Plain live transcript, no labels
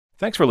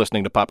Thanks for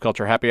listening to Pop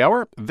Culture Happy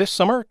Hour. This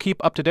summer, keep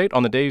up to date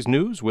on the day's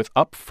news with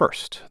Up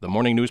First, the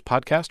morning news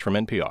podcast from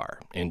NPR.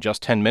 In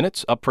just 10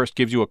 minutes, Up First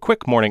gives you a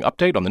quick morning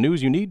update on the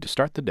news you need to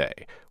start the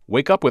day.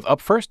 Wake up with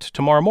Up First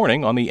tomorrow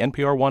morning on the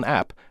NPR One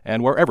app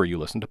and wherever you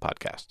listen to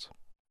podcasts.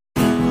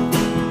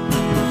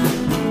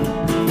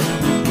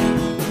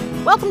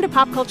 Welcome to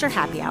Pop Culture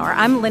Happy Hour.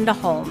 I'm Linda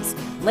Holmes.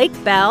 Lake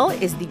Bell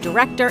is the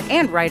director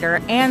and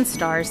writer and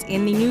stars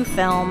in the new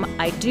film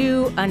I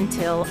Do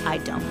Until I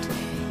Don't.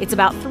 It's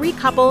about three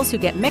couples who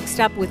get mixed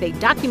up with a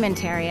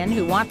documentarian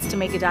who wants to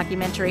make a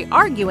documentary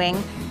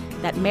arguing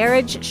that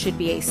marriage should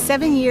be a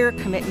 7-year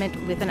commitment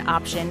with an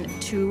option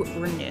to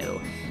renew.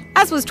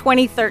 As was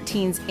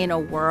 2013's In a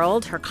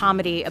World, her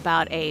comedy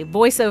about a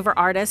voiceover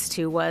artist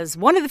who was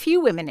one of the few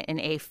women in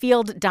a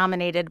field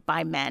dominated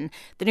by men.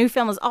 The new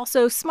film is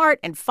also smart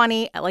and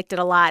funny. I liked it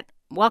a lot.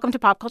 Welcome to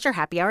Pop Culture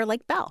Happy Hour,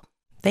 Lake Bell.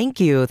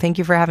 Thank you. Thank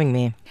you for having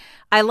me.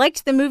 I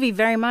liked the movie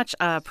very much.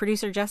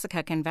 Producer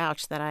Jessica can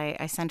vouch that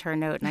I sent her a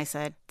note and I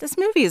said, this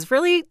movie is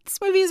really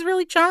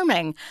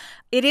charming.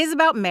 It is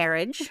about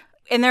marriage.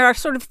 And there are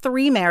sort of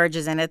three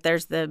marriages in it.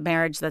 There's the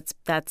marriage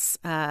that's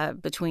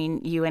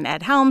between you and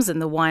Ed Helms,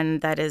 and the one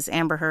that is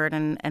Amber Heard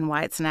and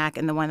Wyatt Cenac,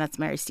 and the one that's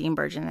Mary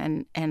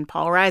Steenburgen and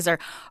Paul Reiser.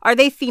 Are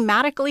they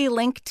thematically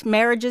linked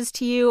marriages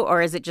to you,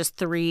 or is it just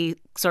three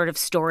sort of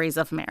stories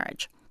of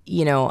marriage?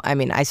 You know, I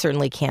mean, I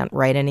certainly can't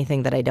write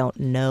anything that I don't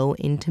know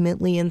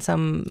intimately in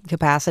some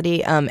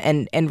capacity.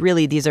 And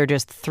really, these are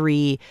just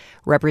three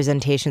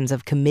representations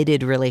of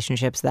committed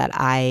relationships that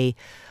I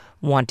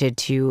wanted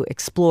to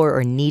explore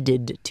or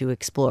needed to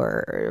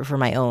explore for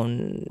my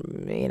own,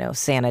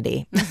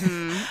 sanity.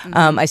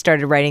 I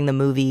started writing the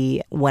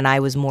movie when I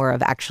was more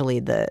of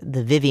actually the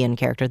Vivian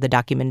character, the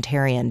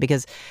documentarian,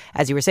 because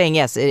as you were saying,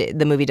 yes,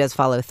 the movie does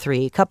follow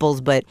three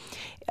couples, but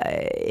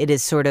it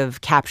is sort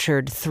of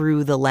captured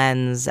through the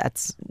lens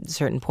at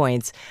certain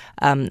points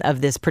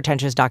of this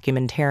pretentious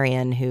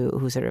documentarian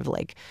who sort of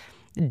like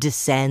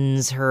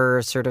descends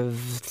her sort of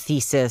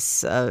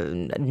thesis,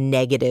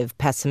 negative,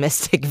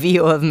 pessimistic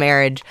view of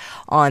marriage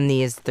on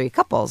these three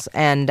couples.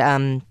 And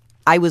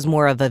I was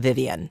more of a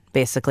Vivian,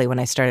 basically, when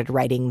I started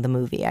writing the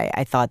movie.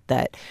 I thought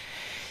that,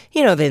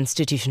 the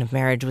institution of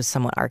marriage was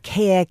somewhat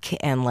archaic,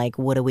 and like,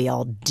 what are we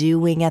all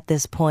doing at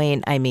this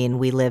point? I mean,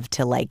 we live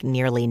to like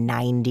nearly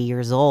 90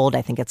 years old.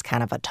 I think it's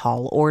kind of a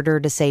tall order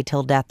to say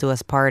till death do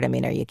us part. I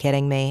mean, are you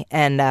kidding me?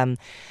 And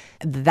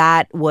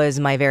that was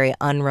my very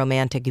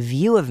unromantic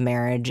view of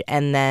marriage.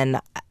 And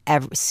then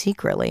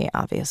secretly,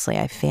 obviously,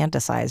 I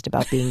fantasized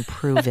about being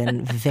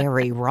proven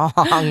very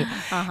wrong.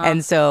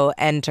 And so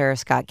enter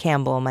Scott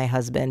Campbell, my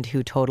husband,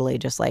 who totally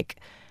just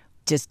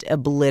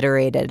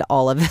obliterated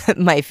all of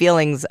my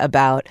feelings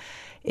about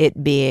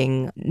it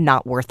being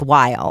not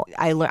worthwhile.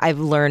 I've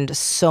learned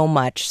so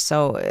much,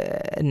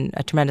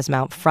 a tremendous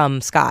amount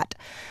from Scott,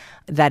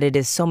 that it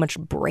is so much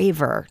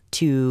braver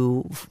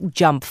to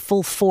jump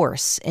full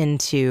force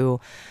into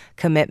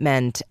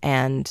commitment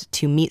and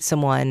to meet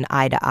someone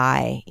eye to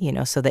eye,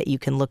 so that you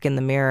can look in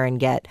the mirror and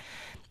get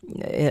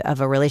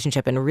of a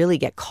relationship and really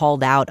get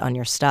called out on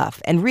your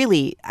stuff. And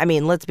really, I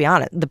mean, let's be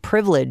honest, the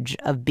privilege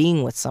of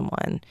being with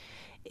someone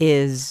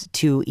is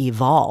to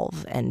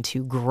evolve and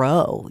to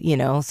grow,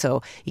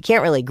 so you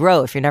can't really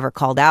grow if you're never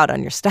called out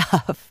on your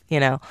stuff,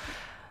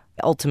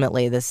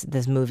 Ultimately,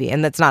 this movie,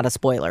 and that's not a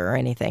spoiler or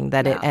anything,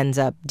 that it ends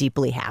up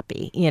deeply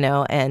happy,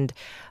 and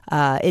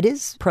it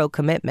is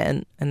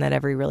pro-commitment, and that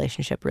every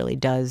relationship really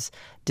does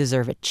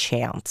deserve a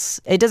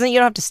chance. You don't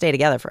have to stay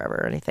together forever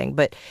or anything,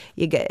 but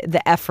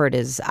the effort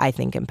is, I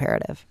think,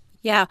 imperative.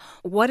 Yeah.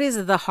 What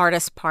is the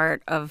hardest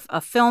part of a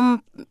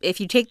film,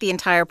 if you take the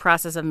entire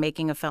process of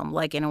making a film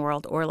like In a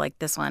World or like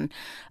this one,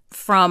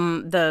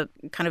 from the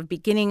kind of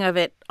beginning of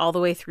it all the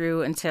way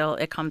through until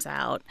it comes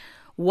out,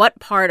 what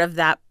part of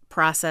that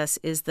process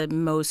is the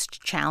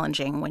most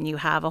challenging when you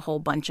have a whole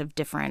bunch of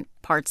different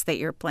parts that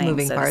you're playing,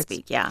 moving so parts. to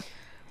speak? Yeah.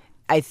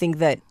 I think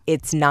that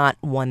it's not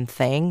one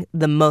thing.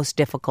 The most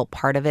difficult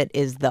part of it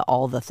is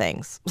all the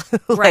things.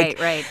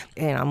 Right.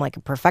 I'm like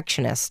a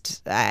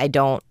perfectionist. I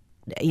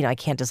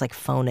can't just like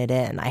phone it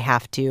in. I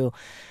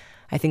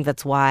think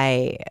that's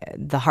why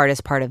the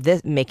hardest part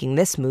of making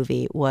this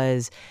movie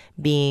was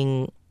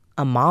being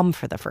a mom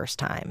for the first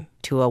time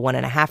to a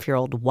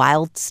 1.5-year-old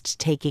whilst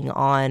taking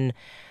on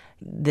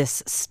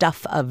this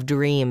stuff of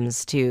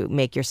dreams to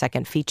make your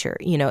second feature.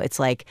 It's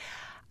like,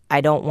 I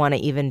don't want to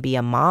even be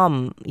a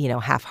mom,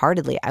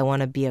 half-heartedly. I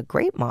want to be a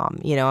great mom.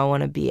 I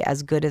want to be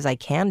as good as I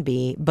can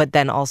be, but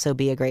then also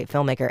be a great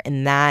filmmaker.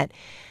 And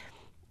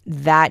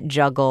that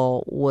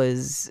juggle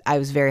I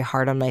was very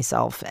hard on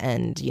myself.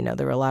 And,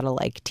 there were a lot of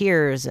like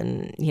tears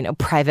and,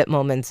 private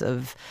moments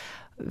of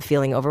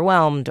feeling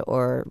overwhelmed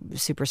or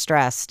super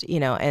stressed,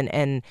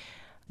 and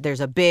there's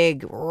a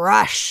big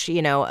rush,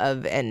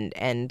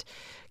 and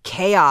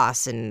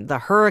chaos and the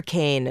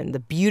hurricane and the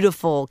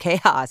beautiful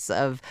chaos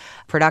of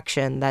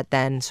production that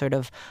then sort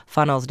of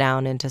funnels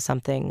down into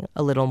something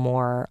a little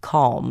more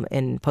calm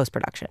in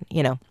post-production,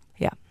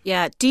 Yeah.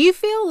 Yeah. Do you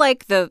feel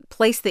like the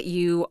place that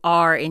you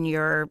are in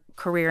your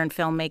career in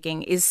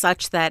filmmaking is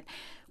such that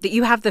that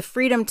you have the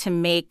freedom to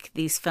make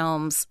these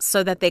films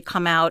so that they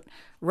come out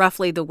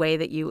roughly the way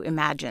that you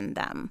imagine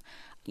them.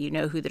 You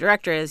know who the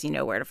director is, you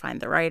know where to find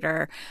the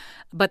writer,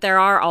 but there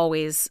are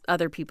always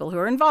other people who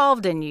are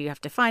involved and you have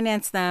to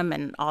finance them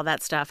and all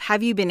that stuff.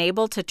 Have you been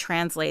able to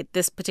translate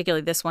this,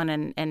 particularly this one,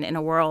 and In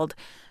a World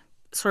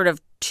sort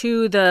of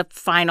to the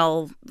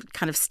final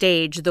kind of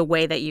stage the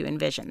way that you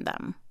envisioned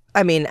them?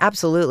 I mean,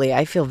 absolutely.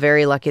 I feel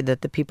very lucky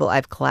that the people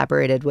I've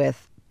collaborated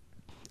with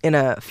in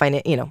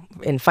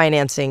in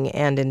financing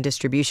and in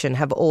distribution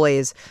have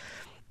always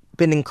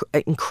been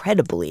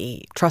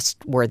incredibly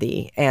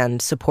trustworthy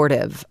and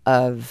supportive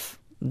of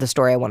the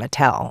story I want to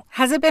tell.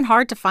 Has it been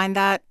hard to find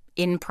that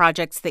in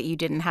projects that you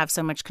didn't have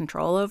so much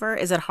control over?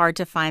 Is it hard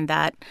to find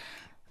that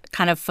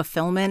kind of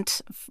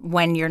fulfillment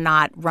when you're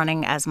not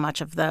running as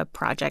much of the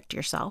project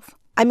yourself?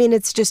 I mean,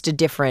 it's just a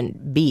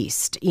different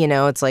beast.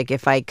 It's like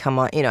if I come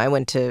on,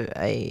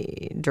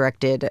 I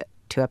directed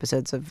 2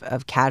 episodes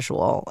of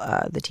Casual,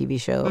 the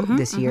TV show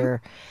this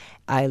year.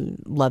 I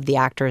love the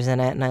actors in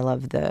it, and I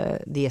love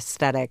the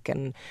aesthetic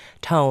and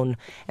tone.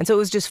 And so it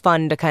was just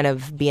fun to kind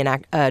of be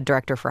a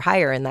director for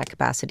hire in that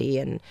capacity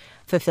and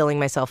fulfilling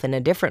myself in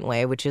a different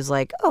way, which is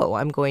like,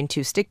 I'm going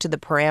to stick to the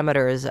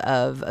parameters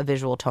of a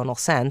visual tonal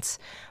sense.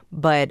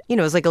 But,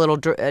 it was like a little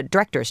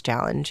director's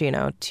challenge,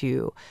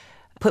 to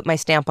put my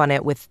stamp on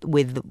it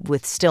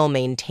with still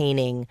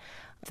maintaining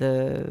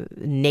the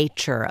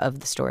nature of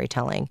the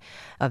storytelling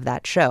of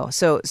that show.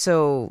 So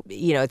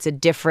it's a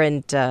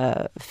different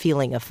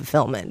feeling of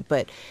fulfillment,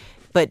 but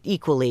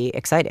equally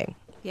exciting.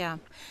 Yeah.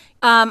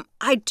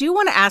 I do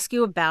want to ask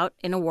you about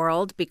In a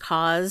World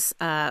because,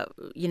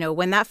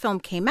 when that film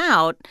came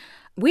out,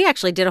 we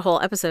actually did a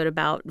whole episode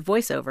about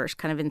voiceovers,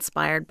 kind of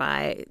inspired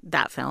by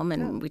that film.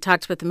 And we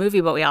talked about the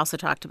movie, but we also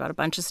talked about a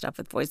bunch of stuff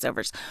with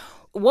voiceovers.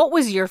 What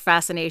was your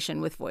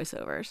fascination with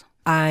voiceovers?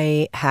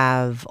 I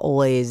have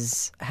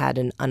always had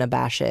an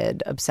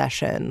unabashed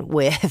obsession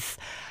with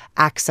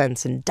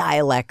accents and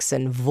dialects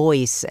and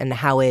voice and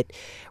how it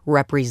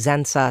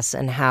represents us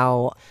and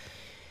how,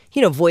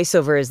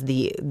 voiceover is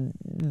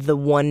the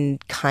one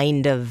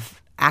kind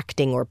of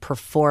acting or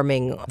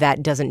performing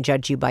that doesn't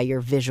judge you by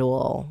your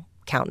visual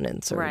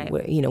countenance or right.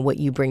 What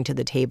you bring to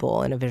the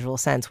table in a visual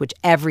sense, which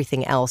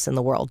everything else in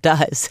the world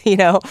does.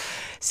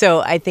 So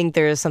I think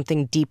there is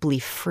something deeply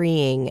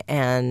freeing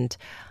and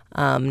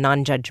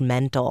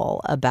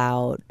non-judgmental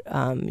about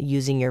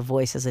using your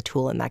voice as a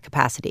tool in that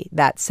capacity.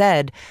 That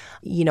said,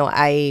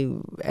 I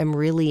am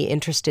really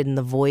interested in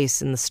the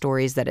voice and the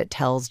stories that it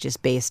tells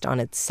just based on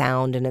its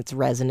sound and its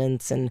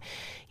resonance and,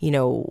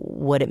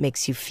 what it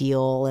makes you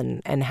feel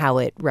and how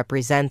it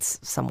represents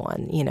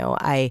someone.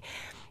 I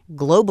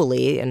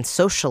globally and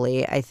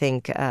socially, I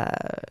think,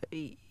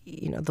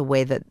 the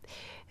way that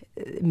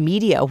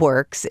media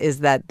works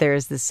is that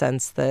there's this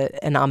sense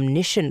that an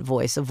omniscient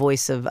voice, a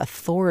voice of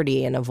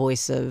authority and a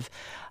voice of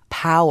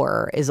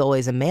power is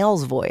always a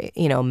male's voice,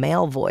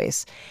 male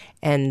voice,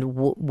 and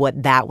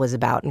what that was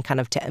about, and kind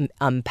of to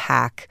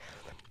unpack,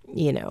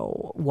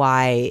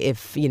 why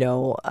if,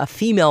 a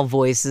female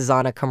voice is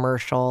on a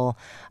commercial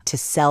to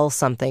sell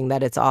something,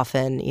 that it's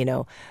often,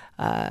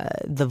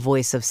 the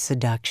voice of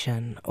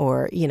seduction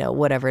or,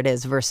 whatever it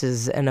is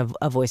versus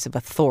a voice of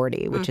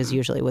authority, which is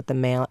usually what the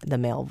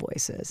male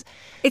voice is.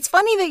 It's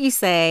funny that you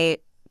say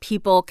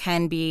people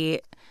can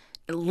be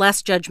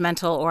less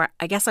judgmental, or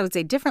I guess I would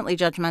say differently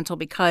judgmental,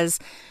 because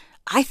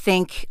I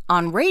think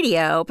on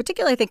radio,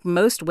 particularly I think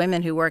most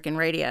women who work in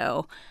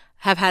radio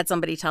have had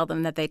somebody tell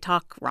them that they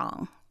talk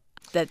wrong,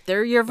 that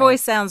your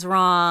voice sounds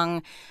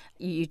wrong.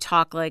 You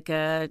talk like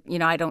I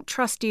don't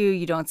trust you.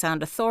 You don't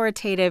sound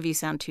authoritative. You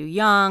sound too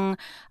young.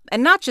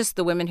 And not just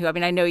the women who,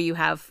 I know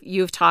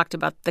you've talked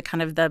about the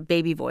kind of the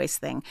baby voice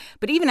thing.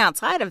 But even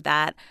outside of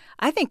that,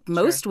 I think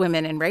most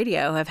women in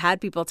radio have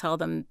had people tell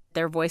them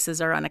their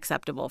voices are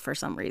unacceptable for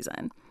some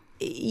reason.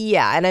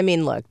 Yeah.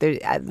 And look,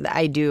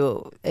 I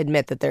do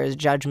admit that there is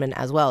judgment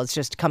as well. It's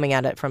just coming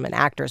at it from an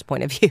actor's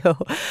point of view.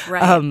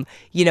 Right.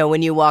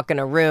 When you walk in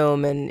a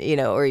room and,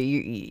 or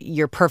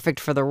you're perfect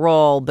for the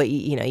role, but,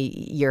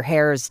 your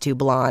hair is too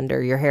blonde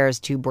or your hair is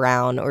too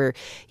brown or,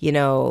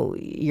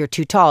 you're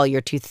too tall,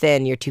 you're too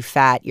thin, you're too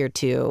fat, you're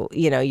too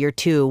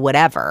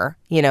whatever,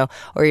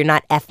 or you're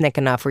not ethnic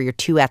enough or you're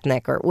too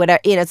ethnic or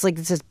whatever. It's like,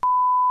 it's just,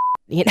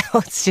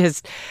 it's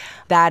just,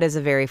 that is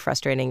a very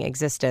frustrating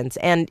existence.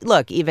 And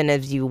look, even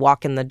as you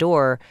walk in the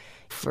door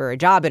for a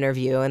job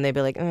interview and they'd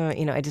be like,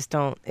 I just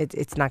don't,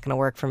 it's not going to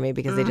work for me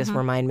because they just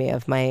remind me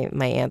of my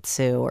Aunt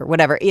Sue or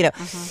whatever,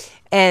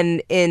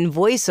 And in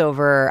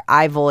voiceover,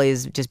 I've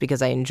always, just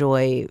because I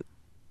enjoy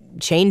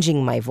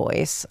changing my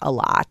voice a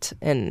lot,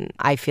 and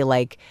I feel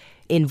like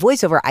in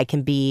voiceover, I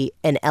can be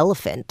an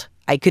elephant.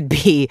 I could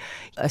be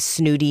a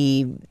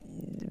snooty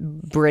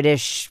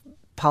British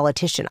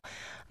politician.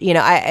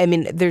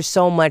 There's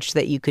so much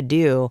that you could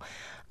do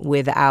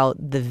without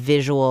the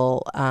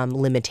visual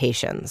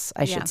limitations,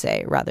 I should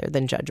say, rather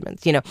than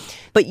judgments,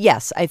 But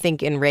yes, I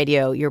think in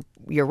radio,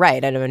 you're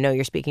right. I know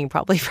you're speaking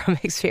probably from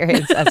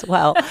experience as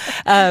well.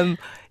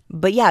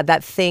 But yeah,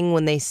 that thing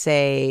when they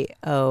say,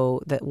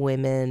 oh, that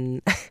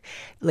women,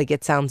 like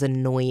it sounds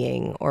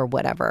annoying or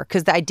whatever.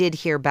 Because I did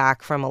hear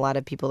back from a lot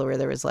of people where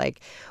there was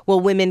like, well,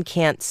 women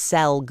can't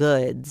sell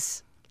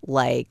goods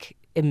like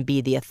and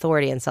be the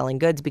authority in selling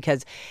goods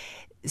because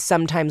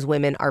sometimes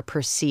women are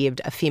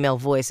perceived, a female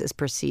voice is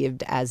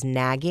perceived as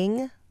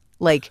nagging.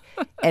 Like,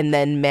 and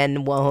then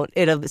men won't.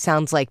 It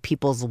sounds like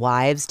people's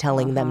wives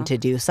telling them to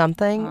do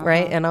something,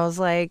 right? And I was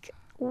like,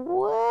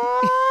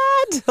 what?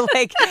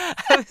 Like,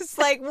 I was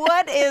like,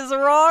 what is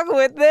wrong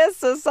with this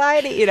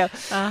society? You know?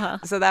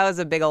 So that was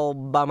a big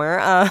old bummer.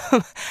 I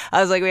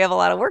was like, we have a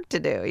lot of work to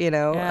do, you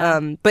know?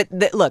 Yeah. But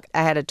look,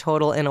 I had a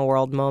total in a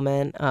world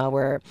moment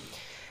where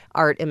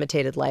art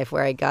imitated life,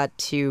 where I got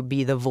to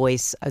be the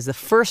voice as the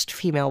first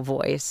female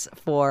voice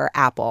for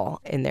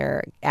Apple in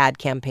their ad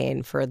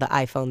campaign for the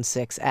iPhone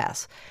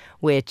 6S,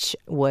 which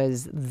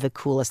was the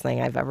coolest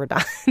thing I've ever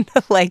done,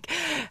 like,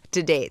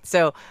 to date.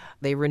 So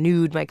they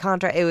renewed my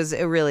contract. It was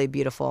a really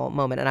beautiful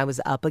moment, and I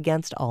was up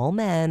against all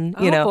men.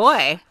 You know,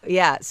 boy.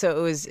 Yeah, so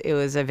it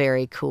was a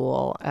very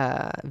cool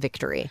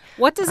victory.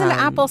 What does an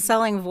Apple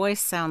selling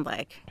voice sound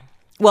like?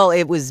 Well,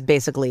 it was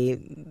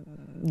basically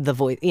the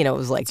voice, you know, it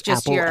was like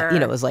Apple, you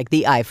know, it was like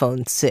the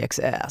iPhone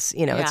 6S.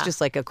 You know, it's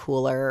just like a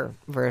cooler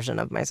version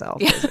of myself,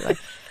 basically.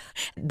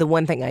 The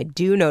one thing I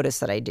do notice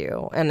that I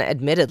do, and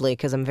admittedly,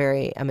 because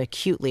I'm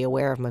acutely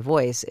aware of my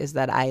voice, is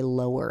that I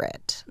lower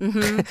it.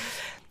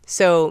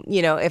 So,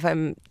 you know, if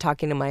I'm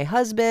talking to my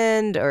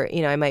husband or,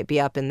 you know, I might be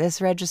up in this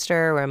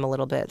register where I'm a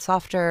little bit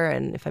softer.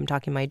 And if I'm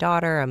talking to my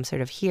daughter, I'm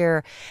sort of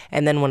here.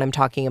 And then when I'm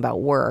talking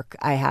about work,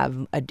 I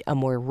have a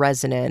more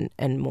resonant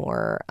and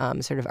more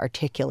sort of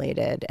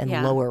articulated and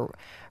lower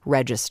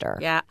register.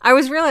 Yeah. I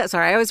was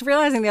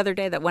realizing the other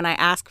day that when I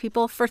ask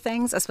people for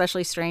things,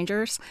 especially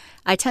strangers,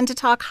 I tend to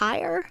talk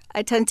higher.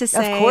 I tend to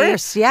say, of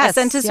course, yes.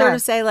 I tend to sort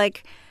of say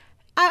like,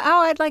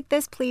 I'd like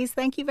this, please.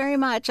 Thank you very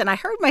much. And I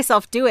heard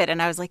myself do it.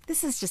 And I was like,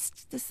 this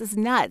is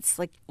nuts.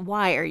 Like,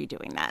 why are you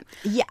doing that?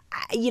 Yeah.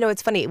 You know,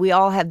 it's funny. We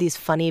all have these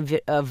funny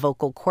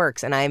vocal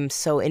quirks, and I'm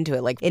so into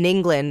it. Like in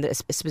England,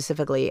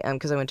 specifically,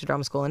 because I went to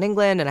drama school in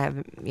England, and I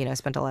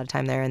spent a lot of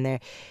time there. And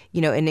there,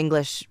 you know, in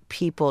English,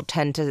 people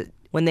tend to,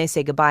 when they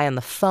say goodbye on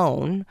the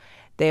phone,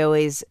 they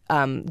always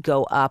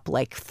go up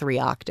like 3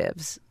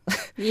 octaves.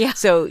 Yeah.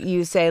 So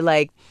you say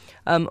like,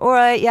 all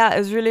right, yeah, it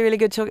was really, really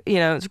good.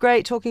 It's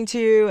great talking to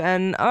you.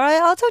 And all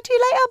right, I'll talk to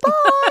you later.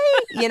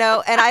 Bye. You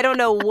know, and I don't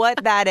know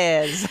what that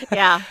is.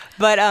 Yeah.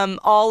 But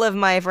all of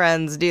my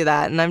friends do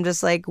that. And I'm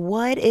just like,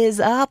 what is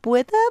up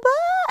with the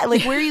bye?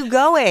 Like, where are you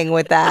going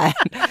with that?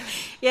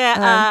 Yeah.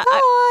 Bye.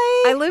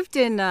 I lived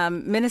in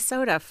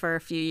Minnesota for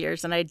a few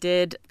years, and I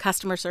did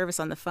customer service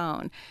on the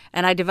phone.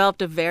 And I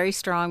developed a very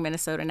strong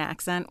Minnesotan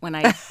accent when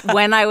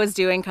I was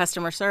doing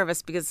customer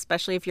service, because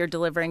especially if you're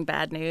delivering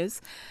bad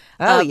news.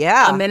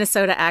 A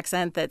Minnesota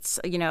accent that's,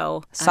 you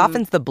know,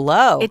 softens the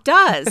blow. It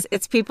does.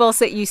 It's people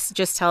that you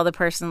just tell the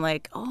person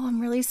like, oh, I'm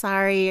really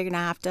sorry. You're going to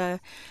have to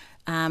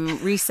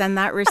resend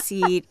that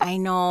receipt. I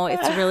know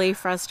it's really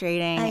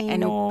frustrating. I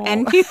know.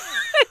 And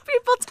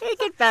people take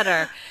it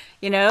better.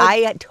 You know,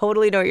 I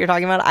totally know what you're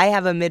talking about. I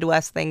have a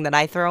Midwest thing that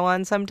I throw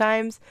on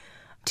sometimes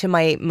to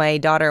my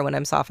daughter when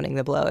I'm softening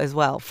the blow as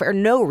well, for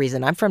no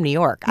reason. I'm from New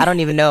York. I don't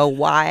even know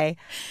why.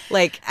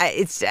 Like,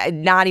 it's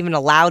not even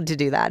allowed to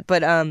do that.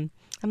 But I'm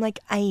like,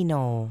 I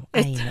know.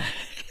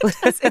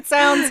 It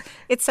sounds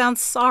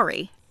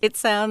sorry. It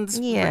sounds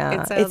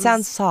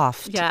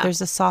soft. Yeah.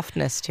 There's a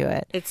softness to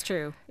it. It's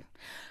true.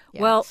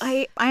 Yes. Well,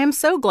 I am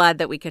so glad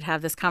that we could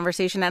have this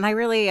conversation, and I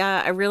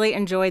really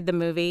enjoyed the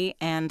movie,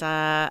 and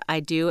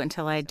I Do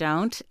Until I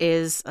Don't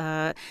is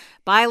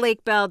by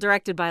Lake Bell,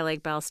 directed by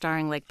Lake Bell,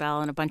 starring Lake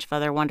Bell and a bunch of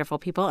other wonderful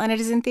people, and it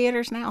is in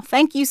theaters now.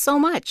 Thank you so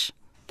much.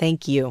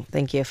 Thank you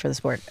for the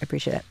support. I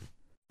appreciate it.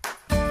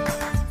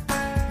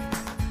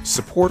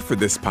 Support for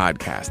this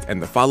podcast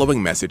and the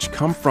following message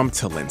come from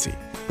Talenti.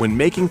 When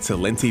making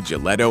Talenti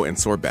Gelato and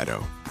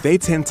Sorbetto, they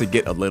tend to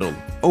get a little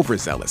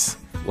overzealous,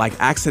 like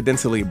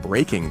accidentally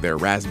breaking their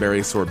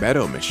raspberry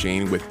sorbetto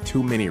machine with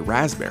too many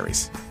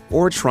raspberries,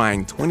 or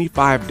trying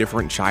 25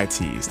 different chai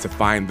teas to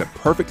find the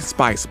perfect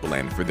spice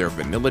blend for their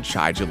vanilla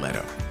chai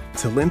gelato.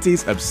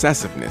 Talenti's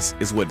obsessiveness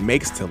is what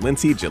makes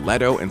Talenti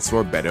Gelato and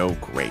Sorbetto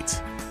great.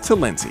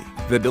 Talenti,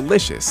 the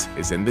delicious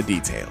is in the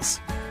details.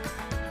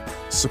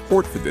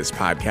 Support for this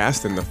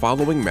podcast and the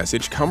following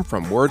message come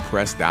from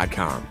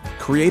WordPress.com.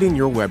 Creating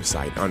your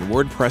website on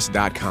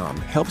WordPress.com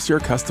helps your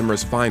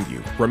customers find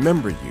you,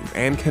 remember you,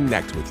 and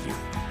connect with you.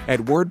 At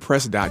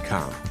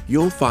WordPress.com,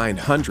 you'll find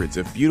hundreds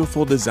of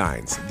beautiful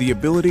designs, the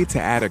ability to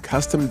add a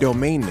custom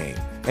domain name,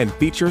 and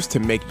features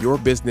to make your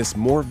business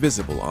more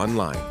visible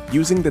online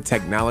using the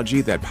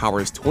technology that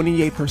powers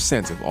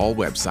 28% of all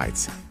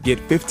websites. Get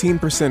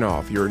 15%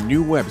 off your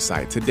new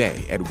website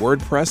today at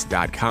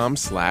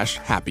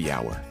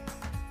WordPress.com/happyhour.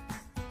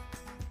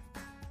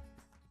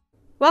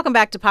 Welcome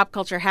back to Pop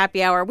Culture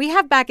Happy Hour. We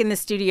have back in the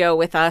studio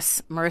with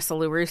us Marissa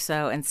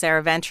LaRusso and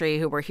Sarah Ventry,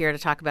 who were here to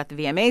talk about the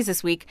VMAs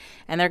this week,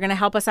 and they're going to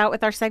help us out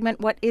with our segment,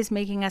 What is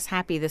Making Us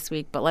Happy This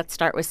Week? But let's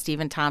start with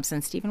Stephen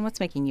Thompson. Stephen,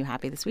 what's making you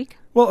happy this week?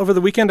 Well, over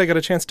the weekend, I got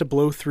a chance to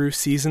blow through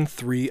season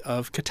 3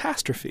 of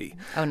Catastrophe.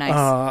 Oh,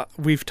 nice.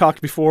 We've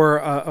talked before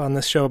on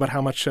this show about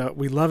how much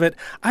we love it.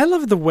 I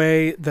love the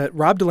way that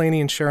Rob Delaney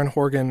and Sharon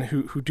Horgan,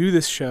 who do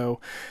this show,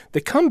 they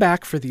come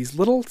back for these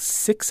little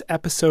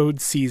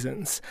 6-episode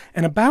seasons.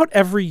 And about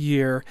every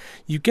year,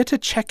 you get to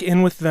check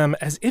in with them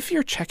as if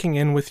you're checking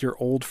in with your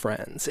old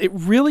friends. It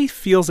really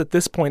feels at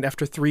this point,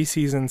 after 3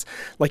 seasons,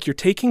 like you're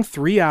taking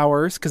 3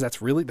 hours, because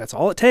that's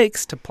all it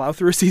takes to plow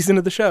through a season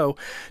of the show,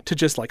 to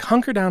just like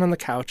hunker down on the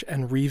couch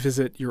and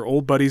revisit your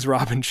old buddies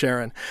Rob and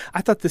Sharon.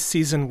 I thought this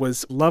season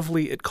was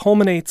lovely. It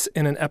culminates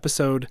in an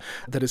episode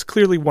that is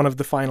clearly one of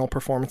the final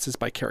performances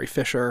by Carrie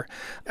Fisher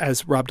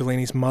as Rob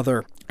Delaney's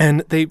mother.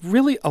 And they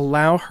really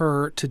allow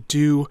her to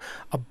do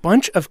a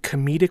bunch of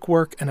comedic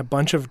work and a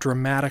bunch of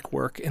dramatic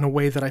work in a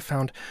way that I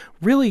found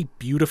really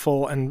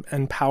beautiful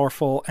and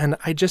powerful. And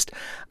I just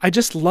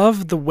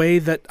love the way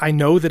that I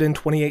know that in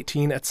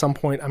 2018 at some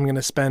point I'm going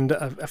to spend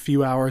a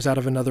few hours out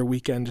of another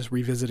weekend just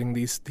revisiting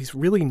these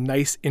really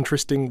nice,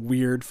 interesting,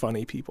 weird,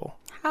 funny people.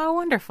 How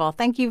wonderful.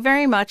 Thank you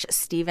very much,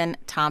 Stephen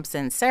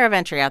Thompson. Sarah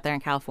Ventry out there in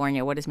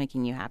California, what is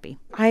making you happy?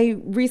 I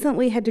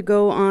recently had to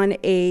go on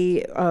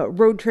a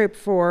road trip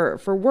for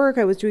work.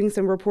 I was doing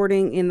some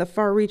reporting in the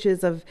far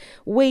reaches of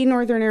way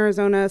northern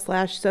Arizona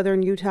 /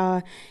 southern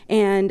Utah.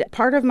 And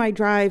part of my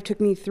drive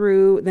took me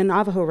through the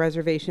Navajo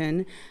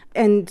reservation.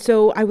 And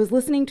so I was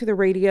listening to the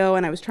radio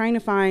and I was trying to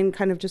find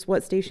kind of just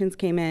what stations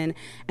came in.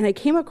 And I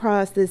came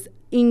across this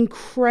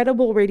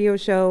incredible radio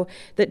show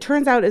that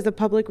turns out is a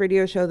public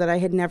radio show that I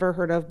had never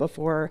heard of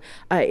before.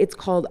 It's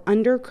called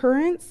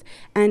Undercurrents,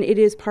 and it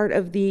is part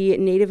of the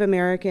Native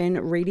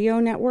American Radio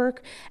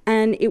Network.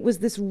 And it was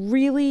this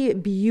really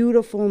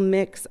beautiful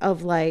mix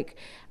of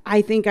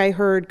I think I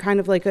heard kind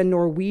of like a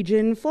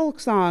Norwegian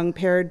folk song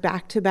paired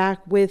back to back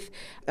with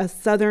a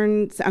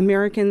Southern sounding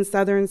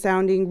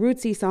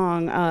rootsy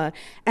song.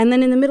 And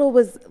then in the middle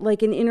was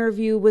like an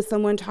interview with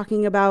someone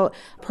talking about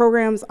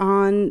programs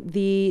on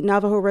the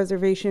Navajo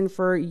reservation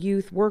for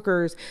youth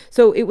workers.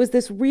 So it was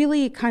this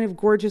really kind of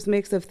gorgeous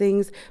mix of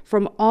things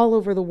from all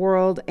over the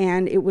world.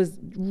 And it was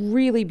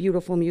really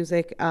beautiful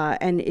music.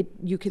 And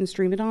you can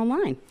stream it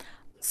online.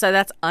 So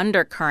that's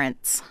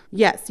Undercurrents.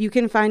 Yes, you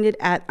can find it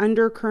at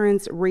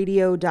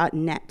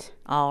undercurrentsradio.net.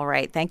 All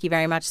right. Thank you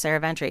very much, Sarah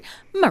Ventry.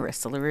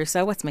 Marissa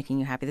LaRusso, what's making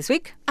you happy this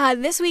week?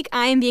 This week,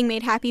 I am being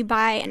made happy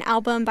by an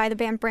album by the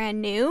band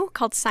Brand New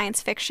called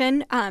Science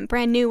Fiction.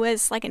 Brand New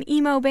was like an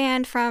emo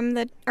band from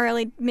the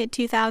early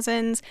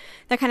mid-2000s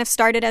that kind of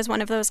started as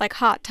one of those like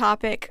hot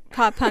topic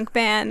pop punk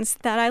bands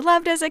that I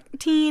loved as a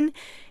teen,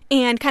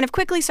 and kind of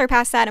quickly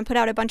surpassed that and put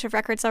out a bunch of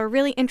records that were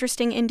really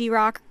interesting indie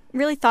rock,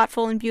 really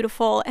thoughtful and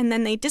beautiful. And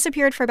then they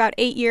disappeared for about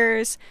 8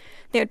 years.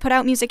 They would put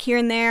out music here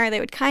and there.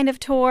 They would kind of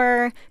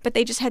tour, but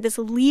they just had this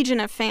legion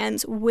of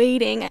fans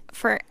waiting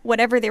for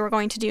whatever they were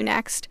going to do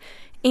next.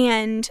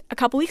 And a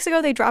couple weeks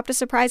ago, they dropped a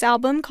surprise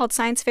album called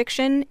Science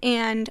Fiction.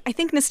 And I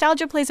think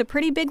nostalgia plays a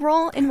pretty big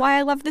role in why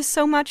I love this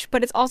so much,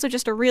 but it's also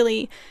just a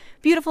really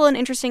beautiful and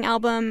interesting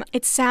album.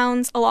 It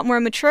sounds a lot more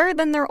mature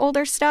than their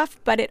older stuff,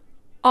 but it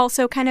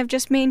also kind of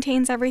just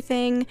maintains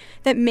everything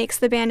that makes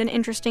the band an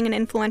interesting and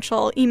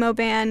influential emo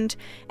band.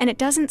 And it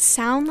doesn't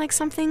sound like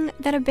something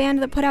that a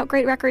band that put out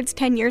great records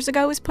 10 years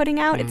ago is putting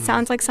out. It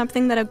sounds like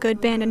something that a good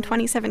band in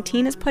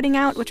 2017 is putting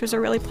out, which was a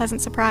really pleasant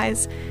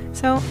surprise.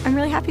 So I'm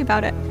really happy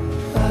about it.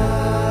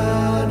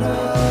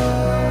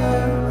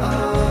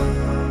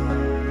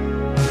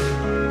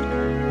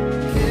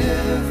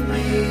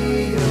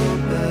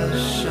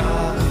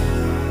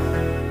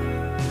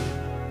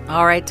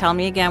 All right, tell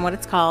me again what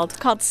it's called. It's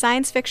called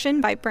Science Fiction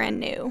by Brand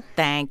New.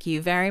 Thank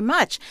you very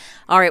much.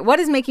 All right, what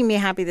is making me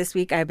happy this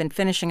week? I've been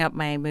finishing up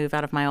my move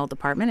out of my old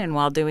apartment, and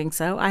while doing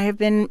so, I have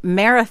been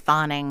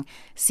marathoning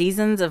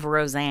Seasons of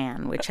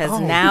Roseanne, which has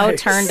now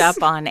turned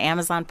up on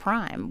Amazon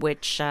Prime,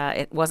 which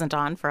it wasn't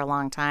on for a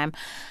long time.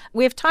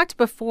 We've talked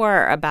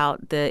before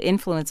about the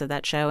influence of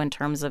that show in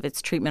terms of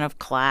its treatment of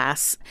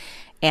class,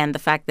 and the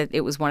fact that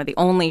it was one of the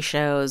only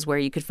shows where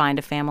you could find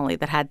a family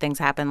that had things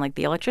happen, like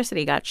the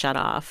electricity got shut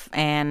off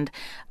and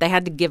they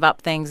had to give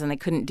up things and they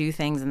couldn't do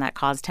things, and that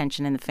caused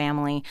tension in the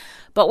family.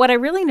 But what I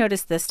really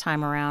noticed this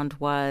time around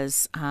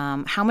was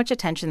how much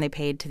attention they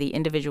paid to the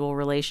individual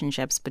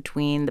relationships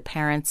between the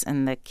parents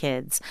and the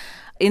kids.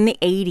 In the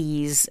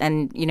 80s,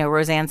 and, you know,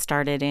 Roseanne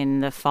started in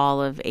the fall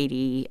of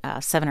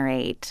 87 or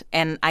 8.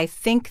 And I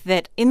think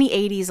that in the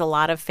 80s, a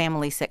lot of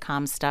family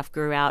sitcom stuff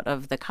grew out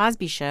of The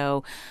Cosby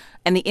Show,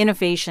 And the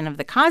innovation of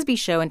the Cosby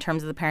Show in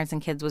terms of the parents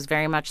and kids was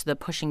very much the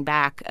pushing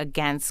back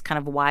against kind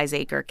of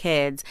wiseacre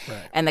kids,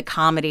 and the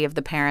comedy of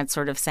the parents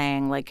sort of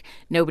saying, like,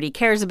 nobody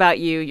cares about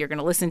you, you're going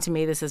to listen to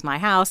me, this is my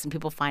house, and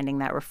people finding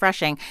that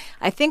refreshing.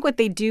 I think what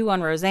they do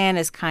on Roseanne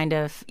is kind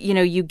of,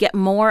 you get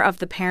more of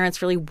the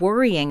parents really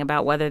worrying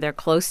about whether they're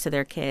close to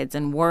their kids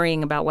and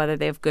worrying about whether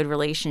they have good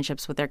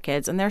relationships with their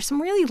kids. And there's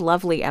some really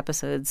lovely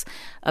episodes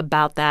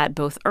about that,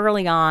 both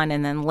early on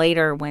and then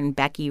later when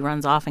Becky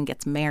runs off and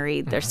gets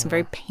married. There's some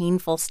very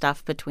painful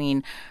stuff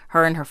between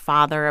her and her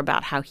father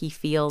about how he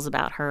feels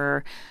about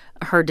her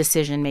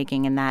decision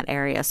making in that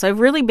area. So I've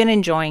really been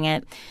enjoying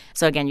it.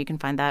 So again, you can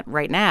find that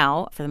right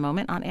now for the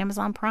moment on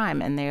Amazon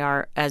Prime. And they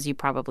are, as you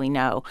probably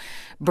know,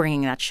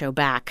 bringing that show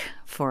back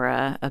for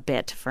a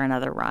bit, for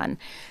another run.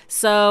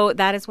 So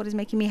that is what is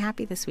making me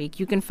happy this week.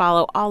 You can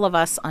follow all of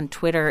us on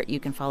Twitter. You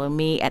can follow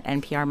me at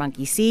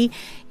NPRMonkeyC.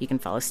 You can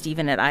follow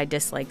Stephen at I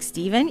Dislike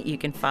Stephen. You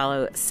can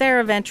follow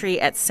Sarah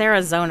Ventry at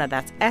Sarazona.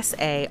 That's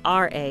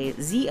SARAZONAH.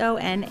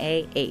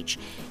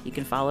 You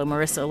can follow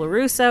Marissa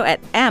LaRusso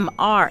at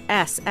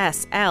MRSSLRSS.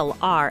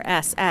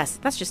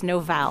 That's just no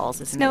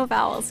vowels, isn't it? No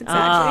vowels,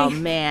 exactly.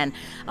 Oh, man.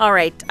 All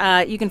right.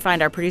 You can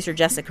find our producer,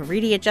 Jessica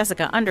Reedy, at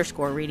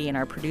Jessica_Reedy, and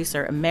our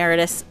producer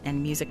emeritus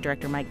and music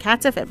director, Mike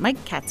Katzif, at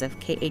Mike Katzif,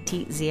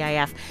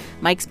 KATZIF.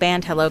 Mike's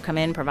band, Hello Come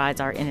In, provides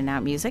our in and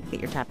out music that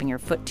you're tapping your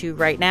foot to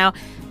right now.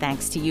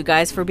 Thanks to you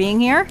guys for being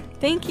here.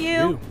 Thank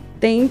you.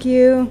 Thank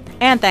you.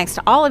 And thanks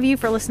to all of you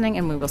for listening,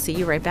 and we will see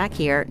you right back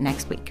here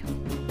next week.